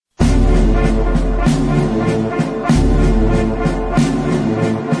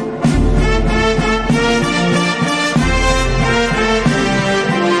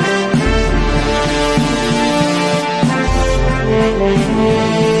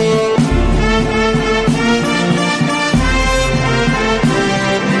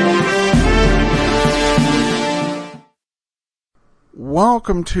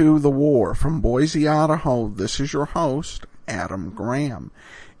welcome to The War from Boise, Idaho. This is your host, Adam Graham.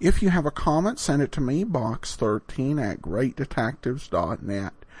 If you have a comment, send it to me, box 13 at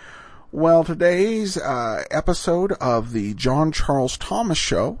greatdetectives.net. Well, today's episode of the John Charles Thomas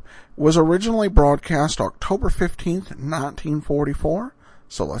Show was originally broadcast October 15th, 1944,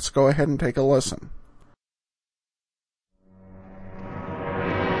 so let's go ahead and take a listen.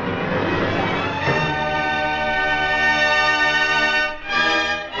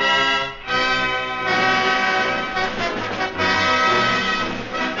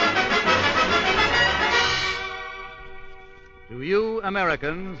 To you,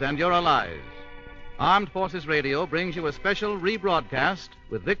 Americans, and your allies, Armed Forces Radio brings you a special rebroadcast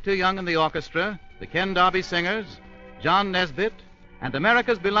with Victor Young and the orchestra, the Ken Darby Singers, John Nesbitt, and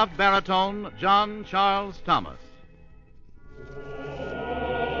America's beloved baritone, John Charles Thomas.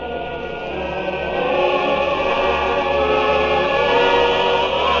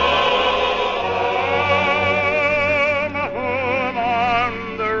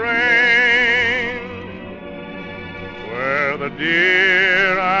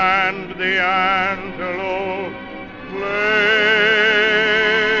 Deer and the antelope play.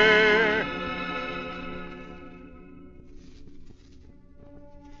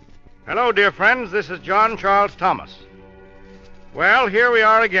 Hello, dear friends. This is John Charles Thomas. Well, here we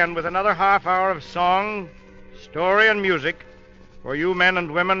are again with another half hour of song, story, and music for you men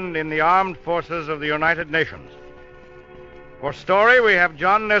and women in the armed forces of the United Nations. For story, we have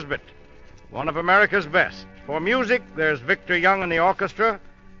John Nesbitt, one of America's best. For music, there's Victor Young and the orchestra,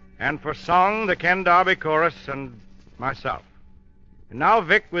 and for song, the Ken Darby chorus and myself. And now,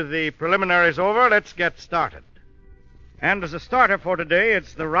 Vic, with the preliminaries over, let's get started. And as a starter for today,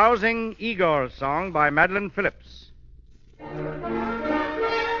 it's the rousing Igor song by Madeline Phillips.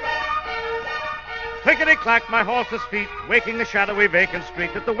 Clickety-clack, my horse's feet, waking the shadowy vacant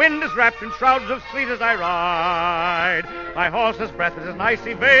street, that the wind is wrapped in shrouds of sleet as I ride. My horse's breath is an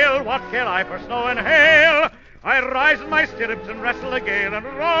icy veil, what care I for snow and hail? I rise in my stirrups and wrestle the gale and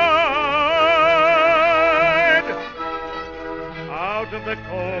ride out of the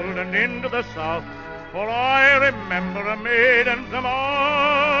cold and into the south, for I remember a maiden's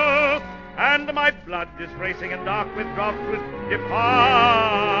mouth, and my blood is racing and dark with drought with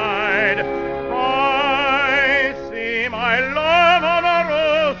defied. I see my love on a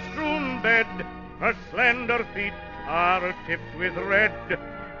rose-strewn bed, her slender feet are tipped with red,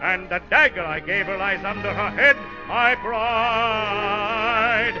 and the dagger I gave her lies under her head, my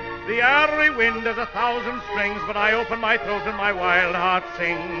bride. The airy wind has 1,000 strings, but I open my throat and my wild heart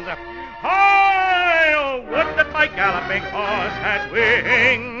sings. Hi, oh, would that my galloping horse had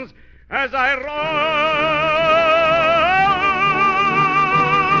wings as I ride.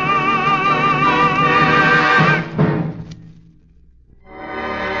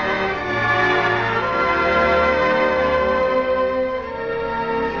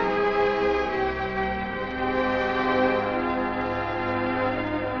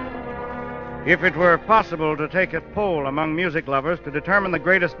 If it were possible to take a poll among music lovers to determine the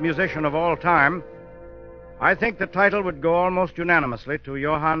greatest musician of all time, I think the title would go almost unanimously to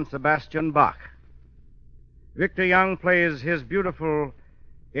Johann Sebastian Bach. Victor Young plays his beautiful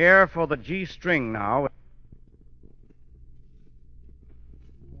air for the G string now.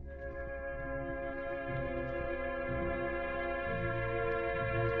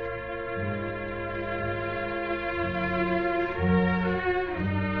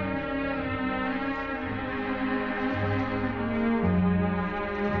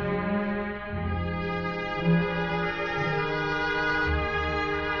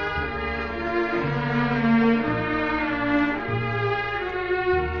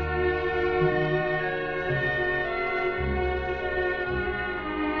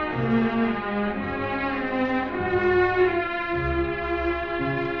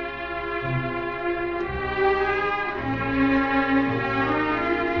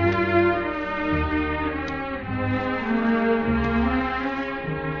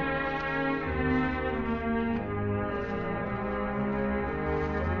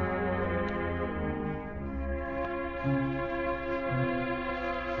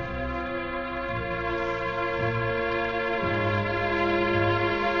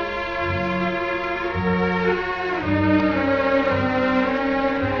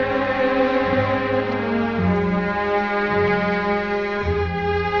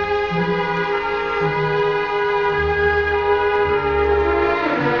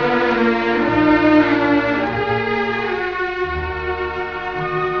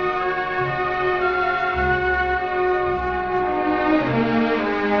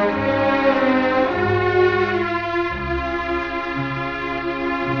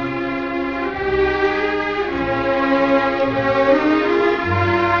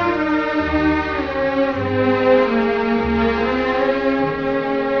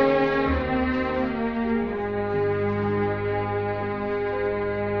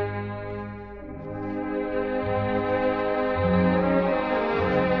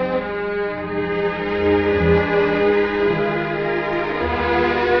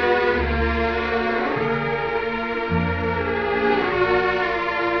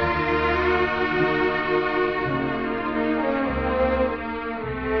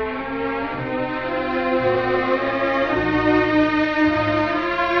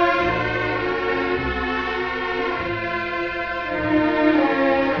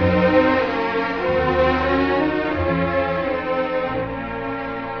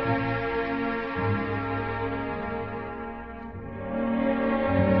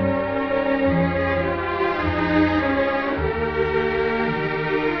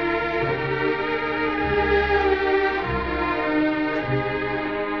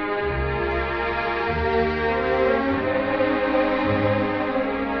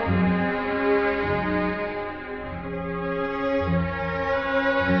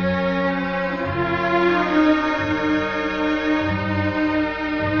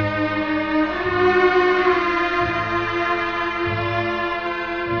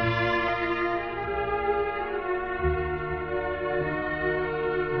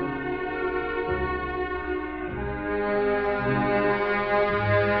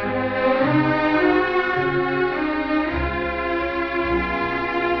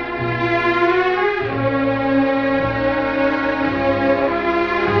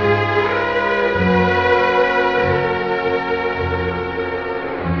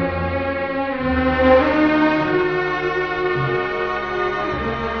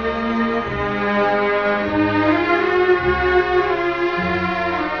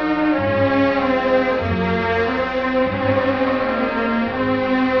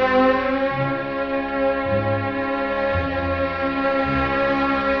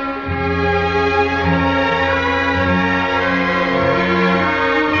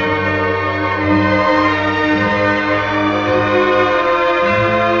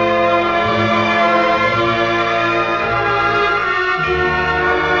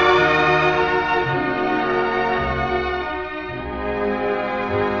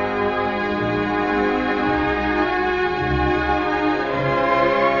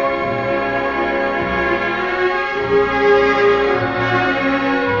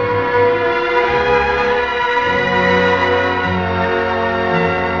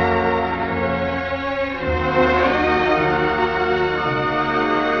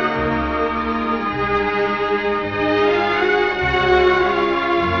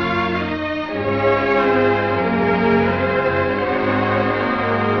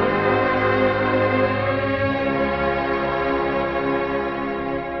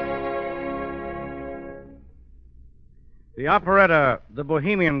 The operetta, The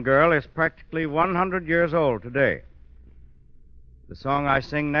Bohemian Girl, is practically 100 years old today. The song I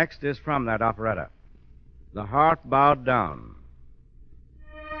sing next is from that operetta, The Heart Bowed Down.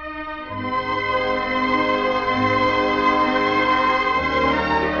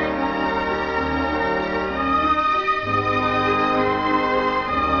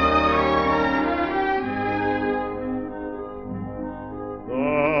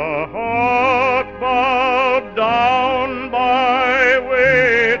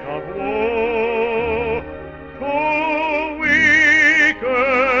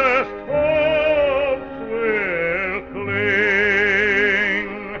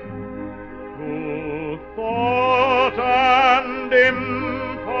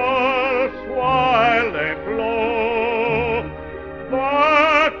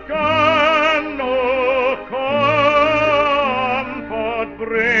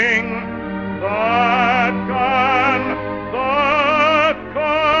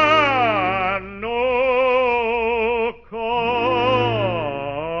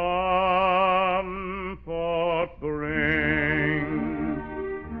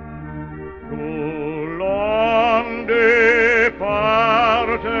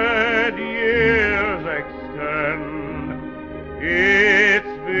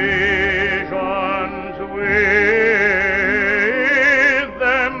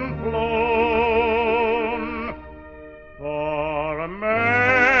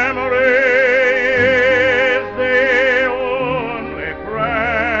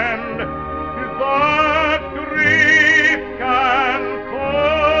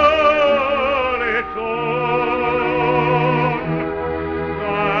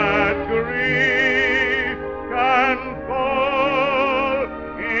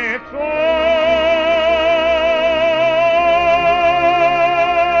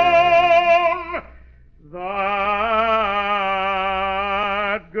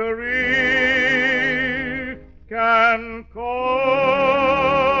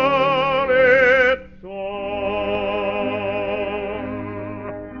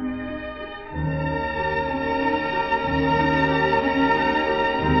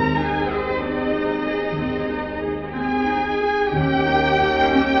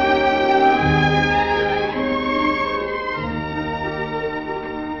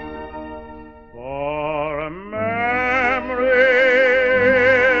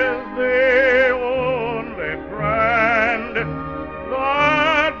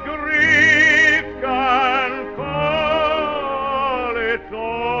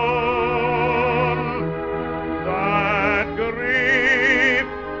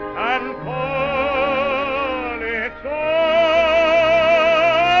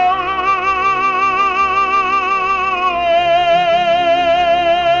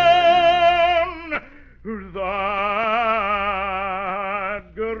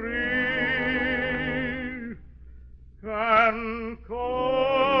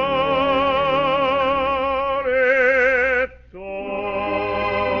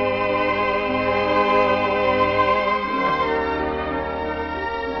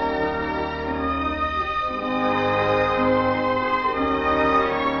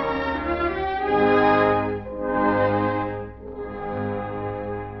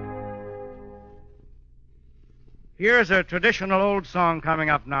 Here's a traditional old song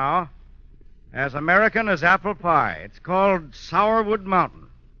coming up now, as American as apple pie. It's called Sourwood Mountain.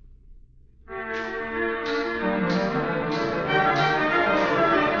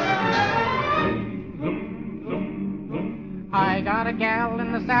 I got a gal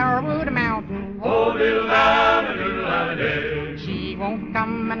in the Sourwood Mountain. Oh, diddle-da-da-doodle-da-da-day. She won't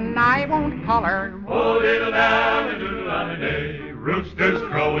come and I won't call her. Oh, diddle-da-da-doodle-da-da-day. Roosters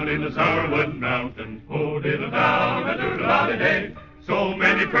crowing in the Sourwood Mountain. Oh, diddle-da-da-doodle-da-da-day. So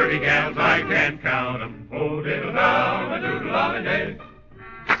many pretty gals I can't count 'em. Oh, diddle-da-da-doodle-da-da-day.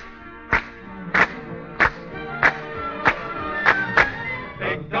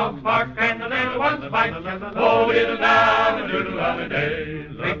 Big dogs bark and the little ones bite. Oh, diddle-da-da-doodle-da-da-day.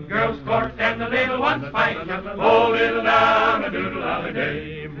 Big girls court and the little ones fight. Oh,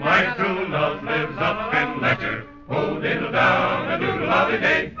 diddle-da-da-doodle-da-da-day. My true love lives up in Letcher. Oh,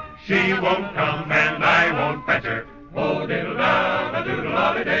 diddle-da-da-doodle-da-da-day. She won't come and I won't fetch her. Oh,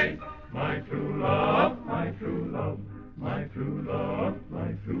 diddle-da-da-doodle-da-da-day. My true love, my true love, my true love,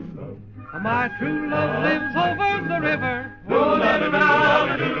 my true love. My true love lives over the river. Oh,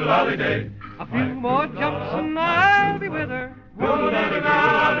 diddle-da-da-doodle-da-da-day. A few more jumps and I'll be with her. Oh,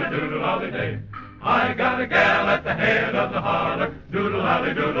 diddle-da-da-doodle-da-da-day. I got a gal at the head of the holler.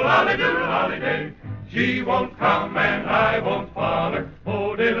 Doodle-holly-doodle-holly-doodle-holly-day. She won't come and I won't follow.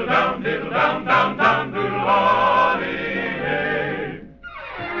 Oh, diddle-down, down, down, down, doodle-holly.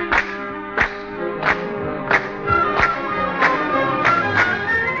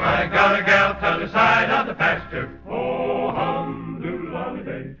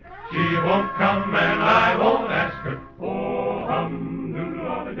 holiday. She won't come and I won't ask her. Oh, hum, doodle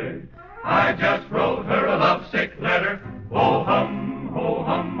holiday. I just wrote her a lovesick letter. Oh, hum,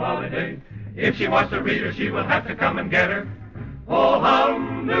 holiday. If she wants to read her, she will have to come and get her. Oh,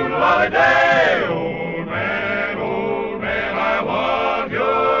 hum, doodle holiday. Old man, I want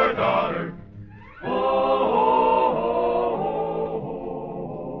your daughter.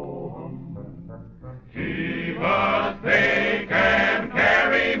 She must bake and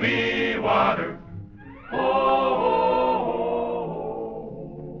carry me water.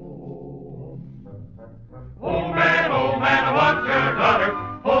 Oh man, I want your daughter.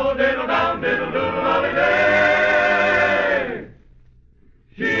 Oh, diddle down, diddle doodle holiday.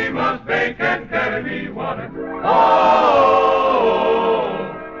 She must bake and carry me water. Oh,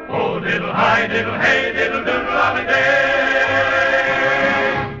 diddle high, diddle hey, diddle doodle holiday.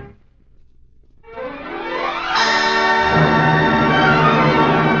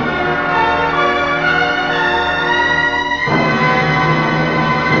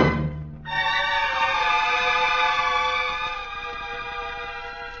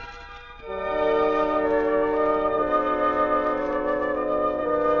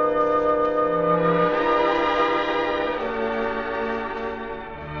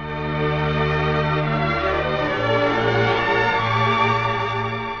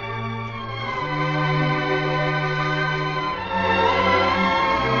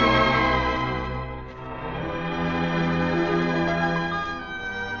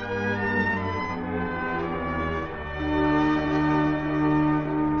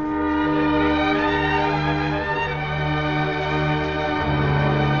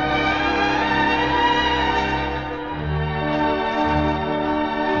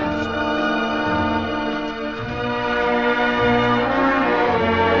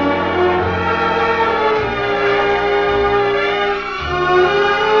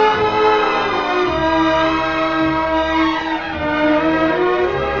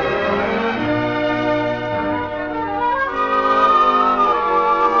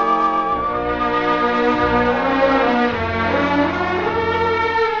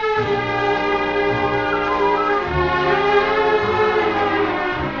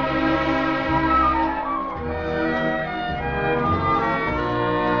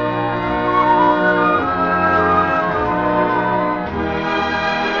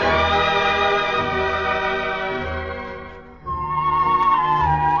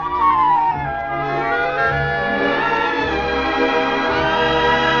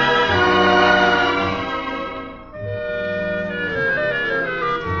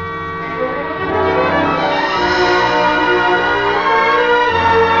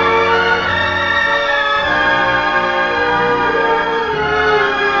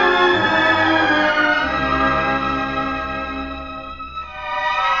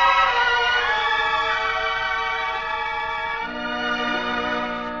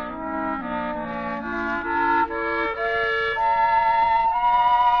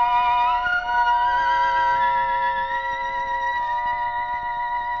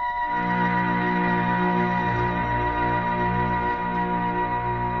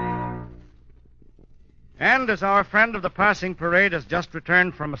 And as our friend of the passing parade has just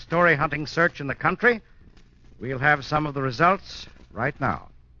returned from a story hunting search in the country, we'll have some of the results right now.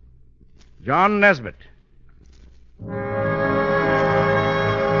 John Nesbitt.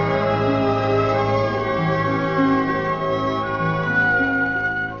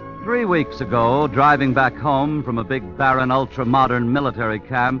 3 weeks ago, driving back home from a big, barren, ultra-modern military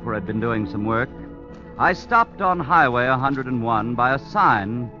camp where I'd been doing some work, I stopped on Highway 101 by a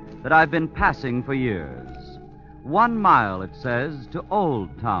sign that I've been passing for years. 1 mile, it says, to Old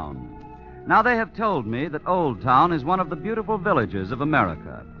Town. Now, they have told me that Old Town is one of the beautiful villages of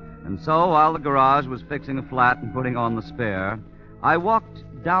America. And so, while the garage was fixing a flat and putting on the spare, I walked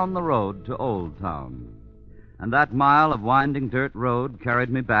down the road to Old Town. And that mile of winding dirt road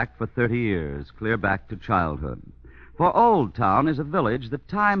carried me back for 30 years, clear back to childhood. For Old Town is a village that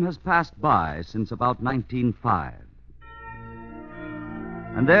time has passed by since about 1905.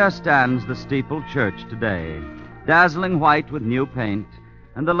 And there stands the steepled church today, dazzling white with new paint,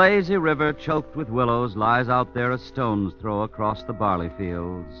 and the lazy river choked with willows lies out there a stone's throw across the barley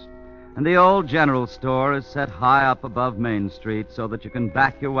fields. And the old general store is set high up above Main Street so that you can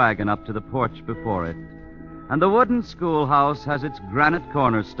back your wagon up to the porch before it. And the wooden schoolhouse has its granite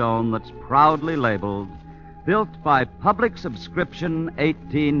cornerstone that's proudly labeled, built by Public Subscription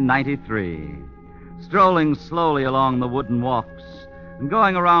 1893. Strolling slowly along the wooden walks, and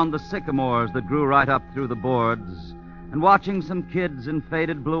going around the sycamores that grew right up through the boards, and watching some kids in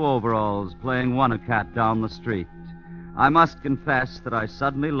faded blue overalls playing wannacat down the street, I must confess that I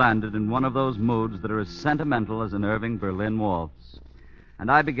suddenly landed in one of those moods that are as sentimental as an Irving Berlin waltz. And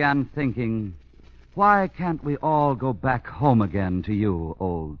I began thinking, why can't we all go back home again to you,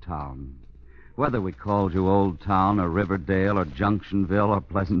 Old Town? Whether we called you Old Town or Riverdale or Junctionville or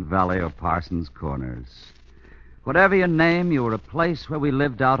Pleasant Valley or Parsons Corners. Whatever your name, you were a place where we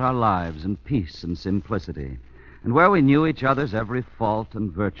lived out our lives in peace and simplicity, and where we knew each other's every fault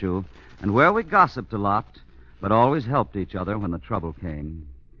and virtue, and where we gossiped a lot, but always helped each other when the trouble came.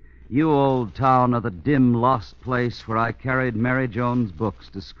 You, Old Town, are the dim, lost place where I carried Mary Jones' books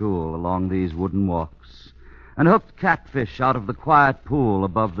to school along these wooden walks, and hooked catfish out of the quiet pool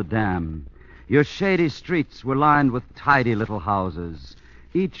above the dam. Your shady streets were lined with tidy little houses,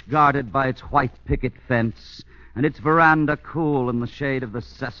 each guarded by its white picket fence, and its veranda cool in the shade of the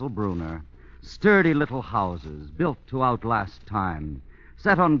Cecil Bruner. Sturdy little houses, built to outlast time,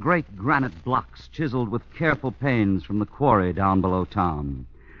 set on great granite blocks chiseled with careful pains from the quarry down below town.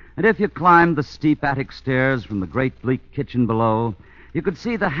 And if you climbed the steep attic stairs from the great bleak kitchen below, you could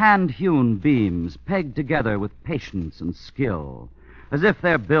see the hand-hewn beams pegged together with patience and skill, as if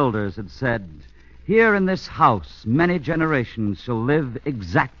their builders had said, "Here in this house many generations shall live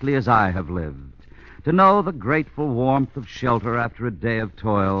exactly as I have lived, to know the grateful warmth of shelter after a day of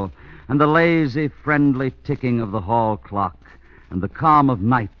toil, and the lazy, friendly ticking of the hall clock, and the calm of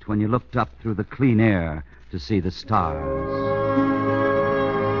night when you looked up through the clean air to see the stars."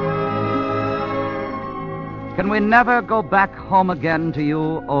 Can we never go back home again to you,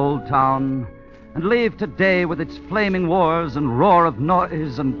 Old Town, and leave today with its flaming wars and roar of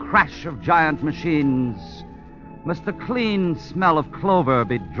noise and crash of giant machines? Must the clean smell of clover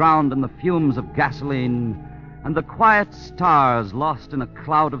be drowned in the fumes of gasoline, and the quiet stars lost in a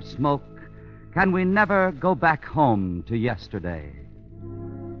cloud of smoke? Can we never go back home to yesterday?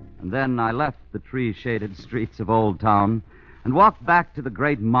 And then I left the tree-shaded streets of Old Town and walked back to the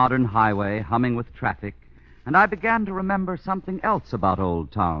great modern highway humming with traffic, and I began to remember something else about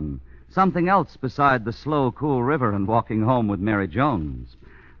Old Town, something else beside the slow, cool river and walking home with Mary Jones.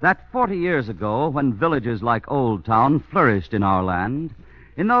 That 40 years ago, when villages like Old Town flourished in our land,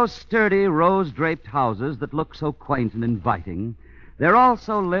 in those sturdy, rose-draped houses that look so quaint and inviting, there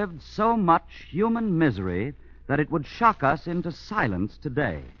also lived so much human misery that it would shock us into silence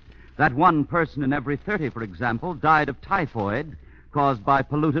today. That one person in every 30, for example, died of typhoid caused by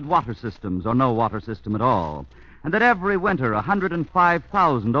polluted water systems or no water system at all, and that every winter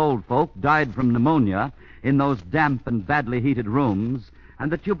 105,000 old folk died from pneumonia in those damp and badly heated rooms, and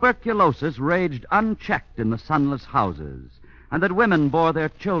that tuberculosis raged unchecked in the sunless houses, and that women bore their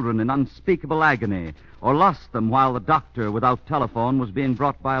children in unspeakable agony or lost them while the doctor without telephone was being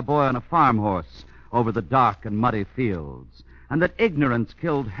brought by a boy on a farm horse over the dark and muddy fields, and that ignorance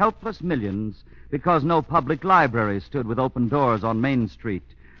killed helpless millions because no public library stood with open doors on Main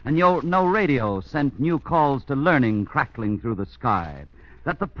Street, and no radio sent new calls to learning crackling through the sky,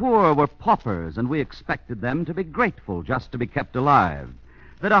 that the poor were paupers and we expected them to be grateful just to be kept alive,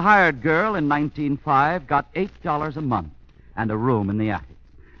 that a hired girl in 1905 got $8 a month and a room in the attic,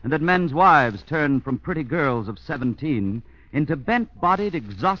 and that men's wives turned from pretty girls of 17 into bent-bodied,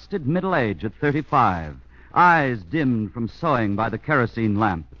 exhausted middle age at 35, eyes dimmed from sewing by the kerosene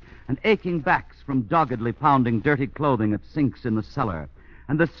lamp, and aching backs from doggedly pounding dirty clothing at sinks in the cellar,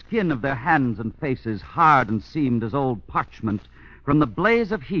 and the skin of their hands and faces hard and seamed as old parchment from the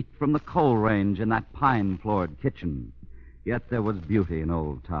blaze of heat from the coal range in that pine-floored kitchen. Yet there was beauty in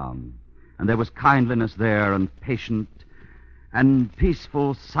Old Town, and there was kindliness there, and patient and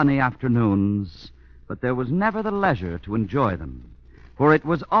peaceful sunny afternoons, but there was never the leisure to enjoy them, for it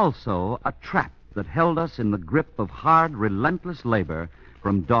was also a trap that held us in the grip of hard, relentless labor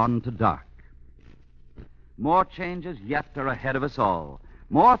from dawn to dark. More changes yet are ahead of us all,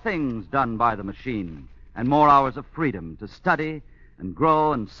 more things done by the machine, and more hours of freedom to study and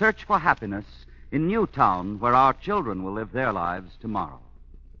grow and search for happiness in Newtown, where our children will live their lives tomorrow.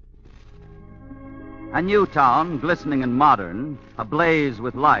 A Newtown, glistening and modern, ablaze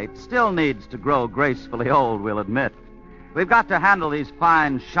with light, still needs to grow gracefully old, we'll admit. We've got to handle these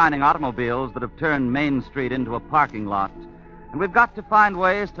fine, shining automobiles that have turned Main Street into a parking lot, and we've got to find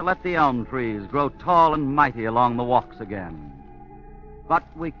ways to let the elm trees grow tall and mighty along the walks again. But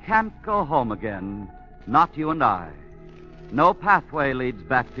we can't go home again, not you and I. No pathway leads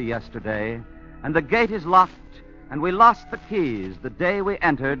back to yesterday, and the gate is locked, and we lost the keys the day we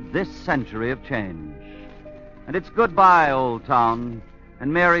entered this century of change. And it's goodbye, Old Town,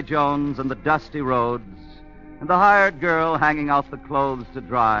 and Mary Jones and the dusty roads, and the hired girl hanging out the clothes to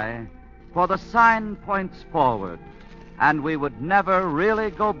dry, for the sign points forward, and we would never really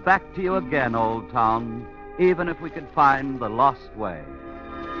go back to you again, Old Town, even if we could find the lost way.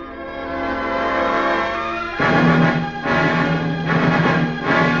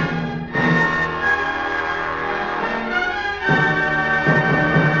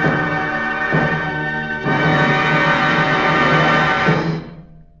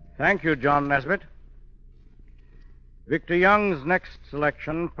 Thank you, John Nesbitt. Victor Young's next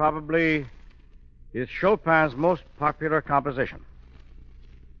selection probably is Chopin's most popular composition.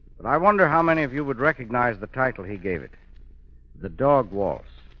 But I wonder how many of you would recognize the title he gave it, The Dog Waltz.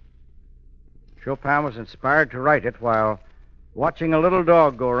 Chopin was inspired to write it while watching a little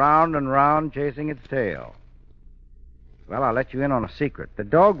dog go round and round chasing its tail. Well, I'll let you in on a secret. The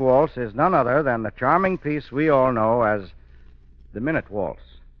Dog Waltz is none other than the charming piece we all know as the Minute Waltz.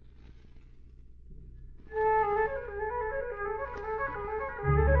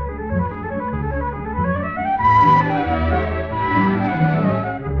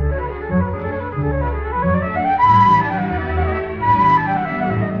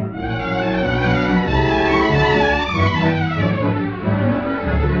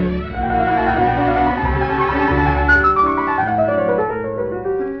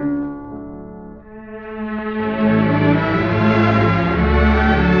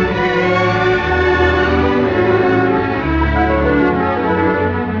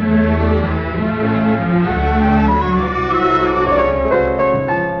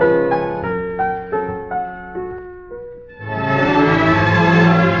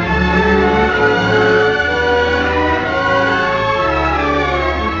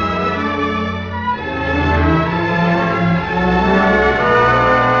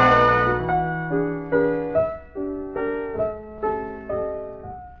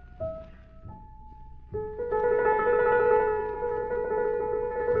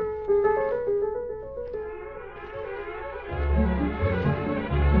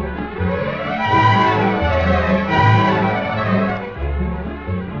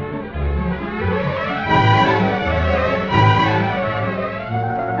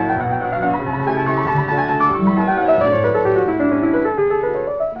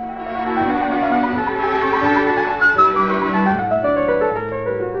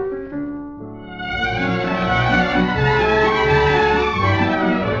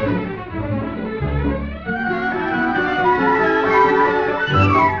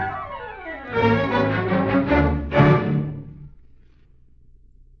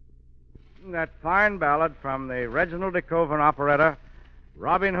 That fine ballad from the Reginald de Koven operetta,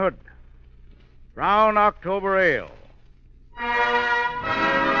 Robin Hood, Brown October Ale.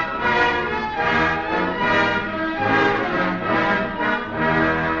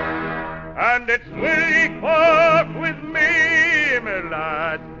 And it's will ye quaff with me, my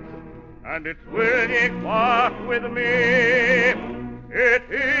lad, and it's will ye quaff with me. It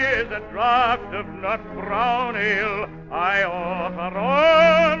is a draught of nut brown ale I offer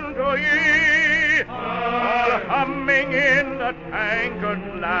unto ye. All humming in the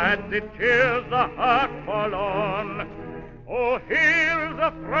tankard, lads, it chills the heart forlorn. Oh, here's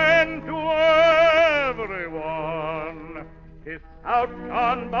a friend to everyone. 'Tis out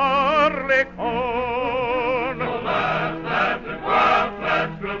on Barleycorn. Oh, lads and quaff,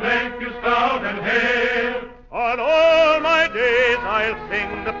 lads, will make you stout and hale. On all my days I'll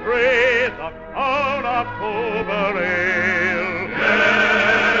sing the praise of Brown October Ale.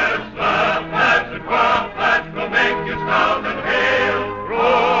 Yes, lads and quaff, lads, will make you stout and hale.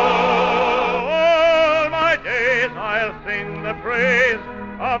 All my days I'll sing the praise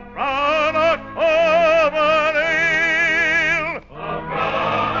of Brown October Ale. Of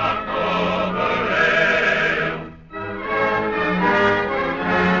Brown October Ale.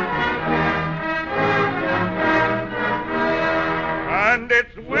 And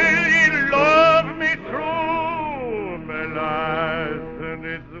it's will ye love me true, my lads, and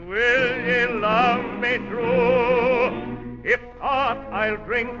it's will ye love me true. If not, I'll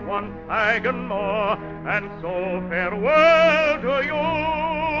drink one flagon more, and so farewell to you.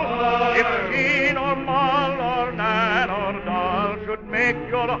 If Jean or Moll or Nan or Doll should make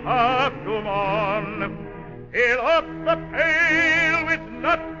your heart to mourn, fill up the pail with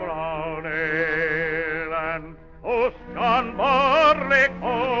nut brown ale and toast on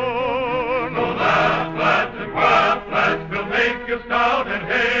Barleycorn. So lads and quaff, lads, will make you stout and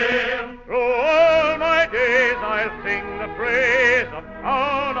hale. Through all my days I'll sing the praise of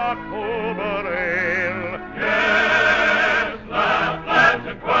Brown October Ale. Yes, lads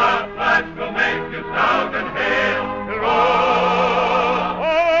and quaff, lads, will make you stout and hale. Through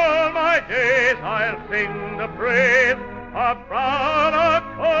all my days I'll sing the praise of Brown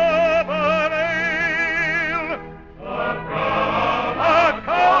October Ale. Of Brown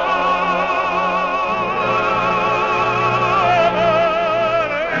October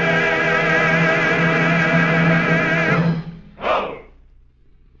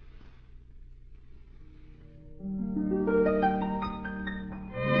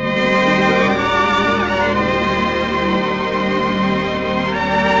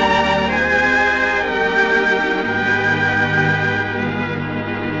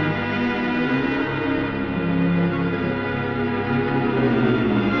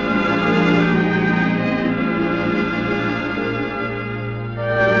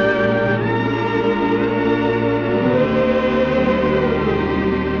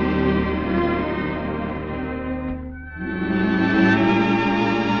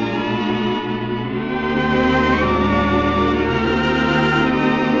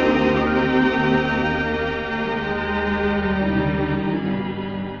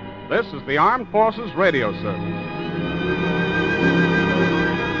This is the Armed Forces Radio Service.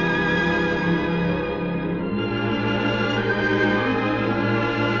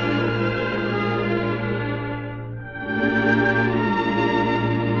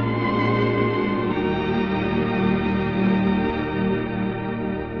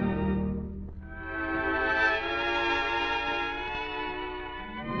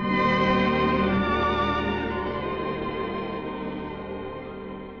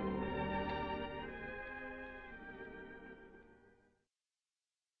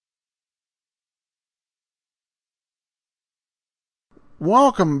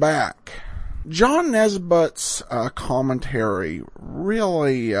 Welcome back. John Nesbitt's commentary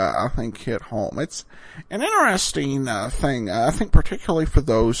really, I think, hit home. It's an interesting thing, I think, particularly for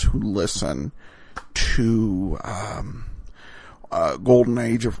those who listen to Golden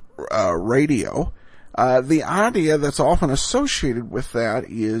Age of radio. The idea that's often associated with that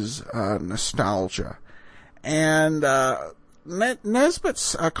is nostalgia. And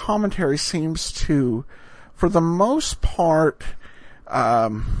Nesbitt's commentary seems to, for the most part,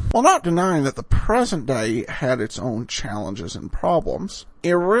 well, not denying that the present day had its own challenges and problems,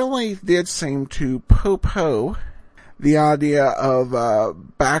 it really did seem to poo-poo the idea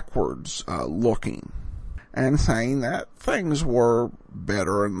of backwards looking and saying that things were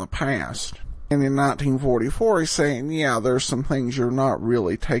better in the past. And in 1944, he's saying, yeah, there's some things you're not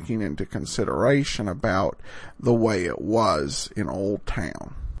really taking into consideration about the way it was in Old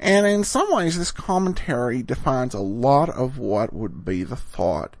Town. And in some ways, this commentary defines a lot of what would be the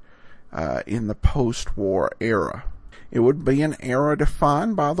thought in the post-war era. It would be an era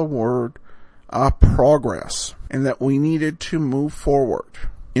defined by the word progress, and that we needed to move forward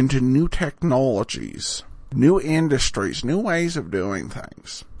into new technologies, new industries, new ways of doing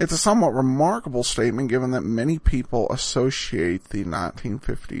things. It's a somewhat remarkable statement given that many people associate the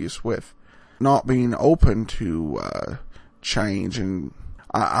 1950s with not being open to change, and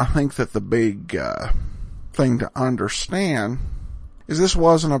I think that the big thing to understand is this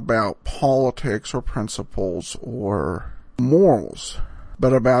wasn't about politics or principles or morals,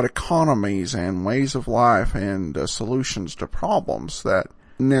 but about economies and ways of life and solutions to problems that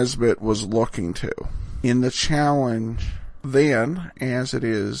Nesbitt was looking to. In the challenge then, as it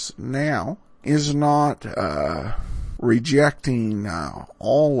is now, is not rejecting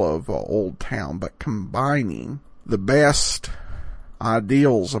all of Old Town, but combining the best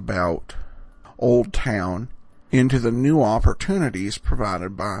ideals about Old Town into the new opportunities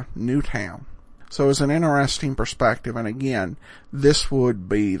provided by New Town. So it's an interesting perspective, and again, this would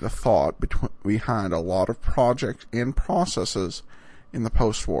be the thought behind a lot of projects and processes in the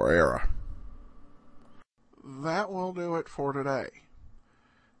post-war era. That will do it for today.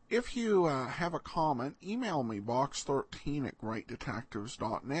 If you have a comment, email me,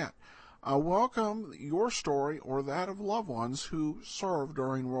 box13@greatdetectives.net. I welcome your story or that of loved ones who served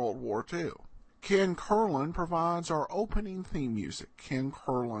during World War II. Ken Curlin provides our opening theme music,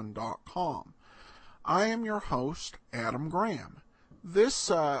 KenCurlin.com. I am your host, Adam Graham.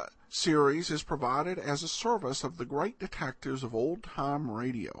 This series is provided as a service of the Great Detectives of Old Time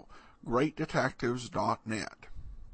Radio, GreatDetectives.net.